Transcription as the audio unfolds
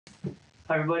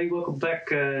Hi everybody, welcome back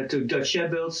to Dutch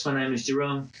Shed Builds. My name is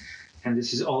Jerome, and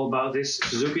this is all about this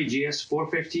Suzuki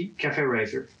GS450 Cafe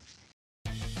Racer.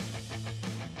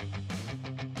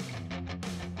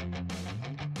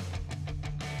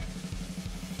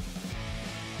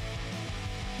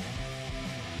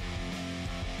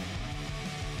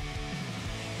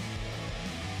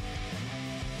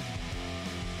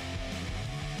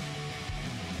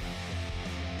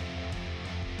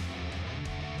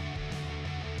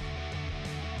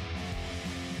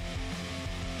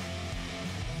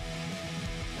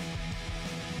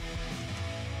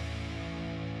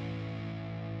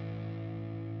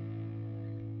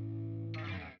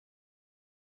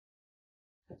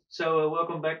 So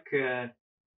welcome back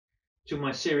to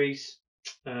my series,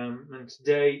 and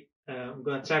today I'm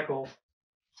going to tackle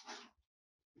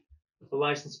the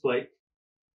license plate.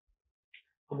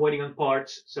 I'm waiting on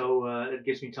parts, so it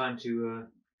gives me time to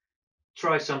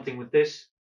try something with this.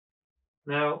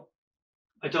 Now,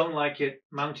 I don't like it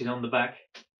mounted on the back.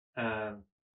 I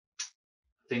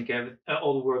think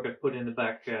all the work I put in the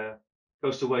back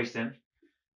goes to waste then.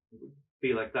 It would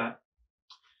be like that.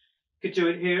 Could do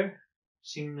it here.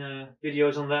 Seen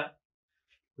videos on that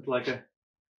with like a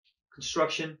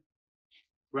construction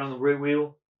around the rear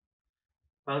wheel,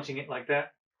 mounting it like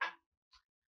that.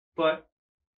 But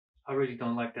I really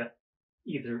don't like that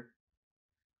either.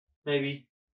 Maybe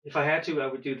if I had to, I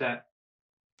would do that.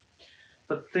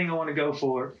 But the thing I want to go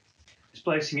for is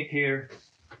placing it here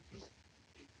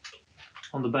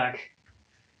on the back,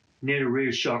 near the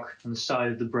rear shock on the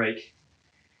side of the brake.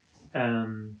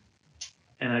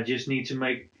 And I just need to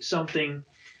make something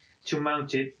to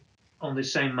mount it on the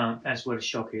same mount as where the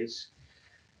shock is.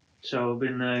 So I've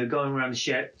been going around the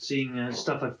shed, seeing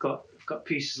stuff I've got. I've got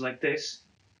pieces like this,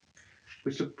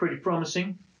 which look pretty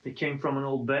promising. They came from an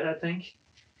old bed, I think,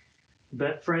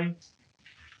 bed frame.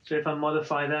 So if I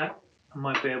modify that, I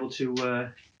might be able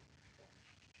to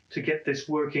get this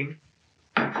working.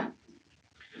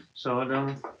 So I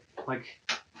don't like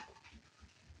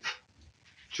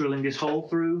drilling this hole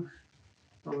through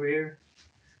over here.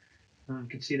 You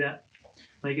can see that.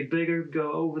 Make it bigger,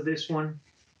 go over this one,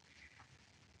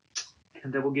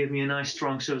 and that will give me a nice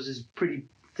strong. So this is pretty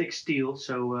thick steel,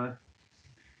 so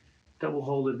that will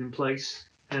hold it in place,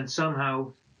 and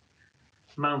somehow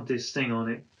mount this thing on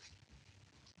it.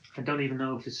 I don't even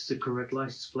know if this is the correct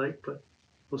license plate, but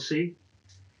we'll see.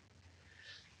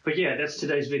 But yeah, that's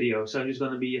today's video. So I'm just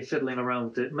going to be fiddling around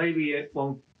with it. Maybe it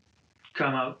won't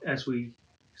come out as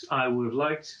I would have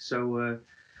liked. So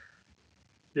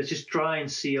let's just try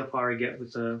and see how far I get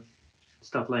with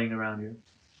stuff laying around here.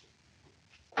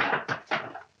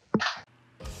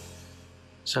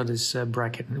 So this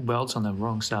bracket welds on the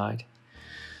wrong side.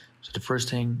 So the first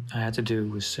thing I had to do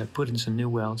was put in some new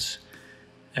welds,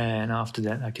 and after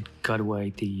that I could cut away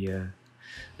the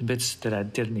bits that I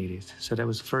didn't need it. So that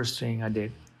was the first thing I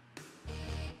did.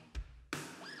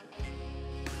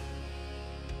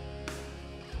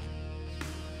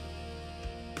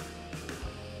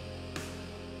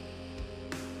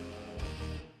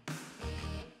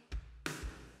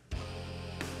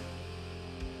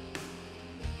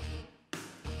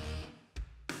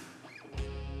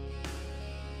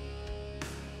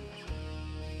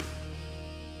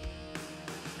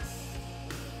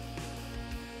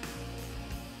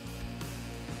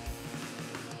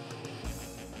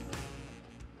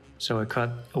 So I cut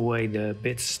away the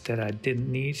bits that I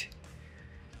didn't need,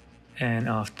 and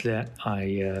after that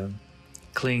I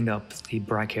cleaned up the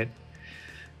bracket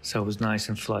so it was nice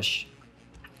and flush.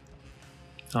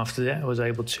 After that I was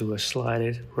able to slide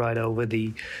it right over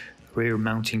the rear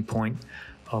mounting point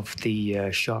of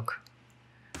the shock.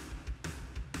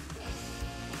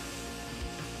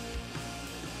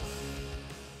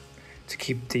 To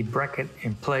keep the bracket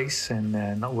in place and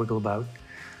not wiggle about,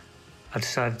 I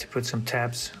decided to put some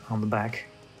tabs on the back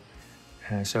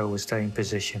so it would stay in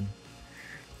position.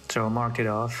 So I marked it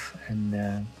off,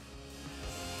 and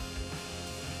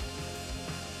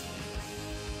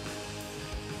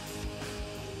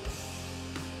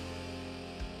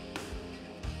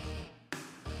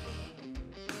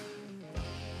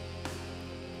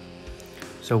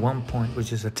so one point was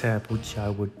just a tab which I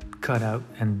would cut out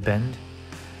and bend,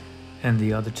 and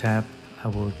the other tab I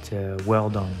would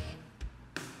weld on.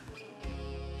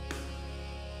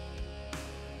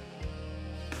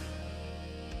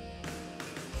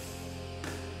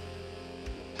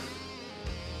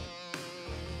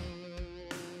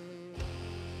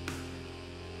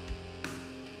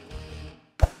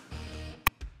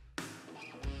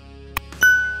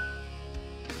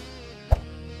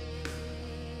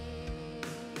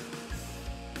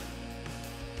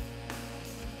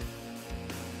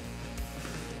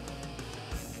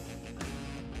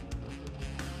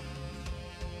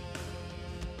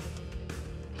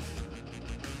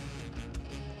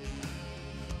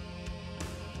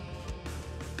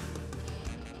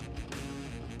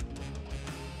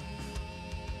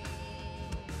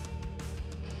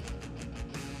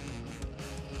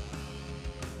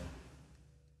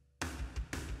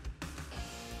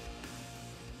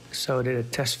 So I did a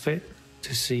test fit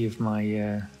to see if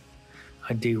my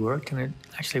ID worked, and it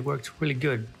actually worked really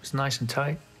good. It was nice and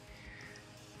tight,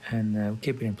 and we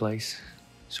keep it in place.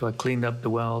 So I cleaned up the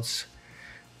welds,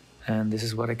 and this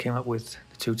is what I came up with,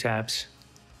 the 2 tabs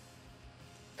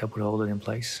that would hold it in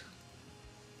place.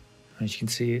 As you can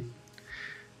see, it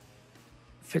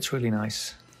fits really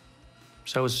nice.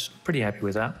 So I was pretty happy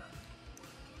with that.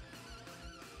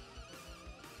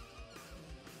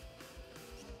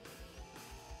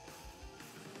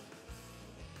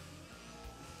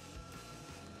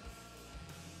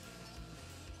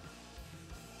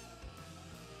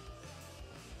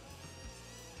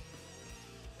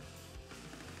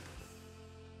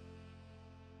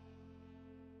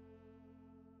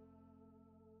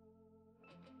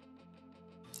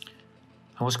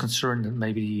 I was concerned that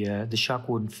maybe the shock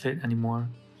wouldn't fit anymore,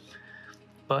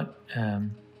 but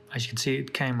as you can see,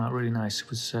 it came out really nice. It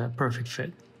was a perfect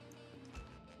fit.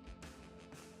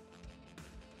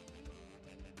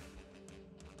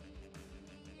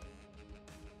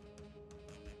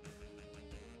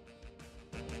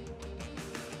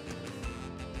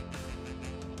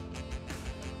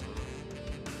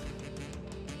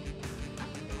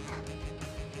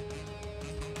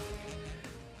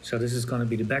 So this is going to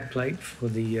be the back plate for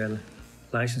the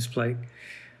license plate.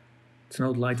 It's an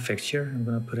old light fixture. I'm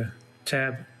going to put a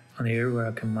tab on here where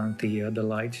I can mount the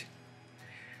light.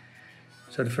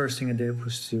 So the first thing I did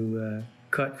was to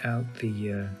cut out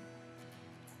the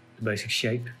basic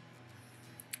shape,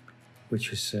 which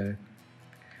was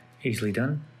easily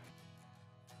done.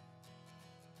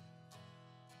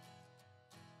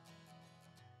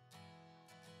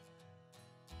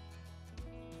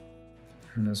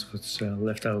 And that's what's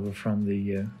left over from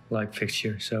the light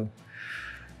fixture, so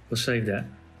we'll save that.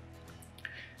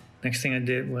 Next thing I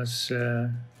did was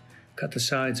cut the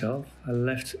sides off. I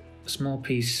left a small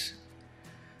piece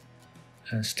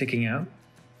sticking out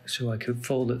so I could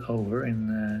fold it over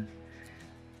and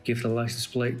give the license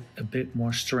plate a bit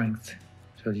more strength.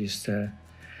 So just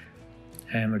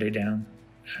hammered it down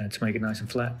to make it nice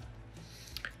and flat.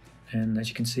 And as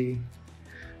you can see,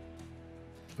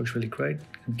 looks really great.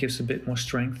 It gives a bit more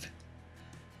strength,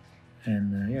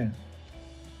 and yeah,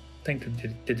 I think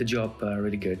that did the job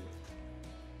really good.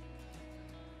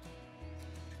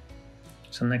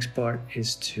 So next part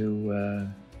is to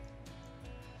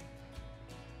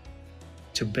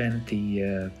bend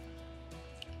the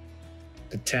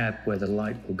tab where the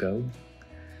light will go.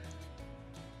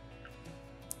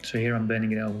 So here I'm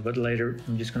bending it over, but later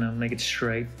I'm just gonna make it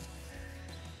straight.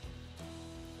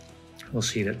 We'll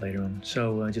see that later on.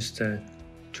 So just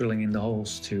drilling in the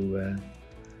holes to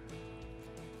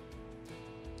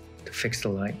fix the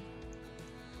light.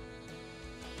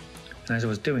 And as I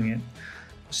was doing it, it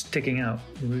was sticking out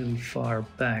really far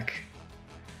back,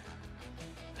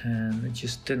 and it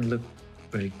just didn't look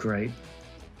really great.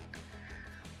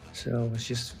 So I was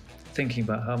just thinking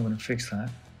about how I'm going to fix that,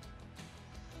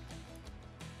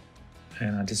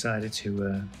 and I decided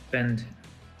to bend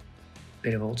a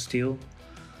bit of old steel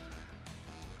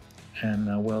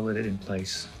and welded it in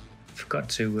place. Forgot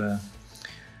to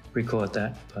record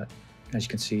that, but as you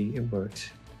can see, it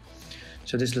worked.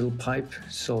 So this little pipe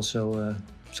is also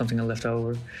something I left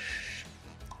over.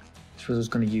 This was I was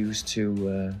going to use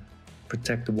to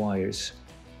protect the wires.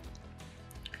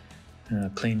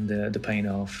 Clean the paint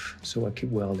off so I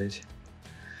could weld it,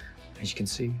 as you can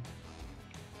see.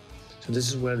 So this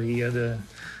is where the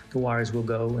wires will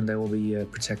go, and they will be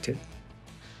protected.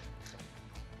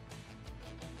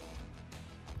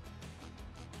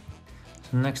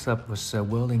 So next up was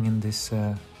welding in this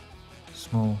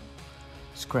small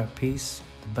scrap piece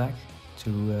at the back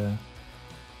to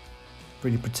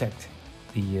really protect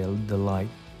the light.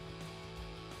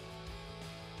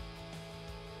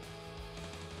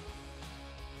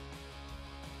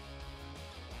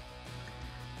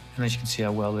 And as you can see, I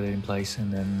welded it in place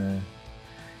and then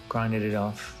grinded it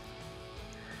off.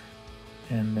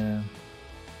 And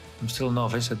I'm still a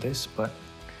novice at this, but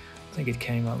I think it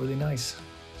came out really nice.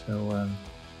 So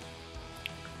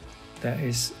that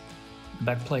is the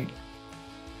back plate.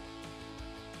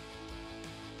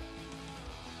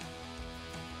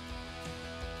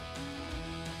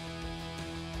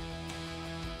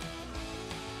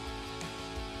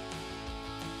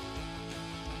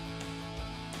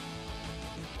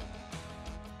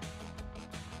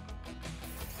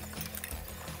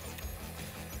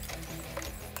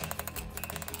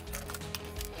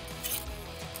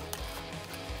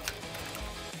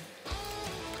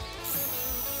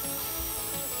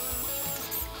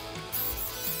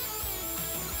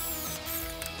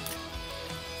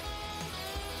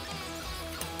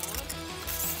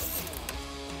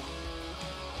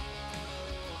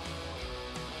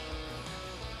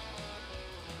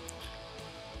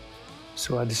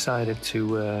 So I decided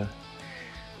to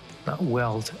not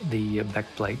weld the back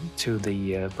plate to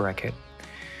the bracket,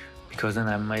 because then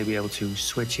I may be able to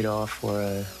switch it off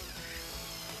or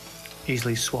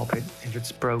easily swap it if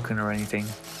it's broken or anything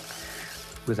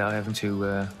without having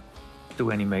to do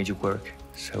any major work.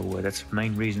 So that's the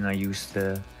main reason I used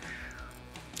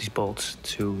these bolts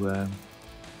to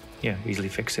easily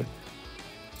fix it.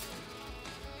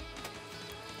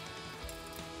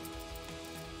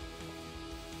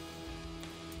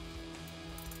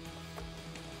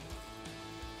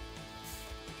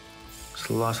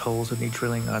 So the last holes that need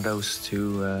drilling are those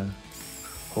to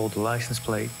hold the license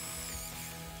plate,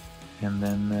 and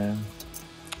then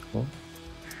all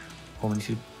we need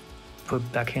to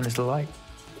put back in is the light.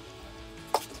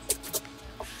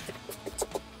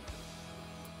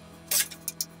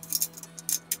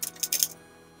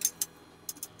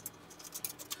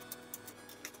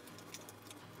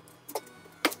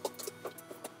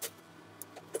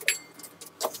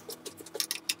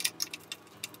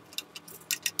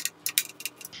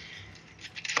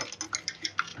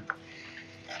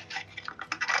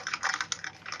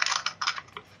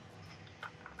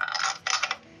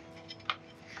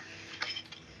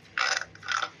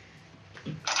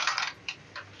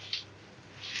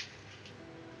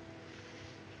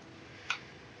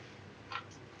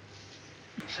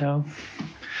 So,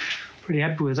 pretty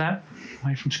happy with that,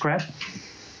 made from scrap.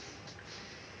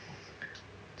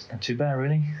 It's not too bad,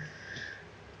 really.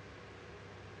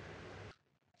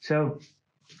 So,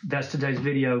 that's today's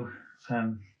video.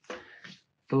 The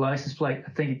license plate,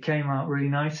 I think it came out really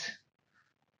nice,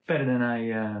 better than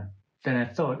I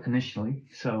thought initially.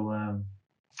 So, I'm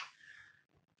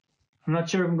not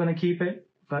sure if I'm going to keep it,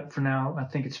 but for now, I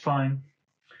think it's fine.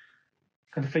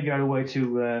 Got to figure out a way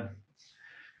to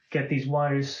get these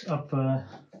wires up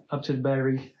to the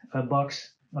battery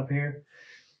box up here,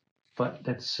 but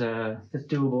that's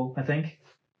doable, I think.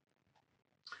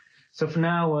 So for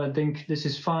now, I think this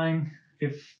is fine.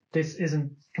 If this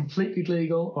isn't completely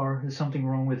legal or there's something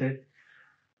wrong with it,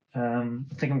 I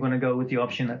think I'm going to go with the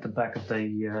option at the back of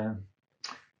the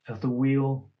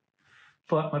wheel.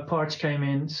 But my parts came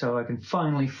in, so I can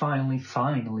finally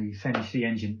finish the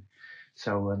engine.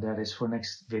 So that is for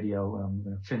next video. I'm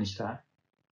going to finish that.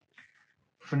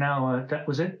 For now, that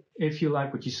was it. If you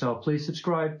like what you saw, please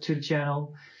subscribe to the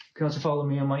channel. You can also follow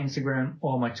me on my Instagram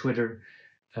or my Twitter.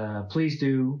 Please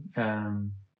do. Well,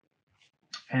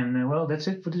 that's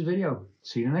it for this video.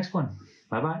 See you in the next one.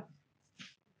 Bye-bye.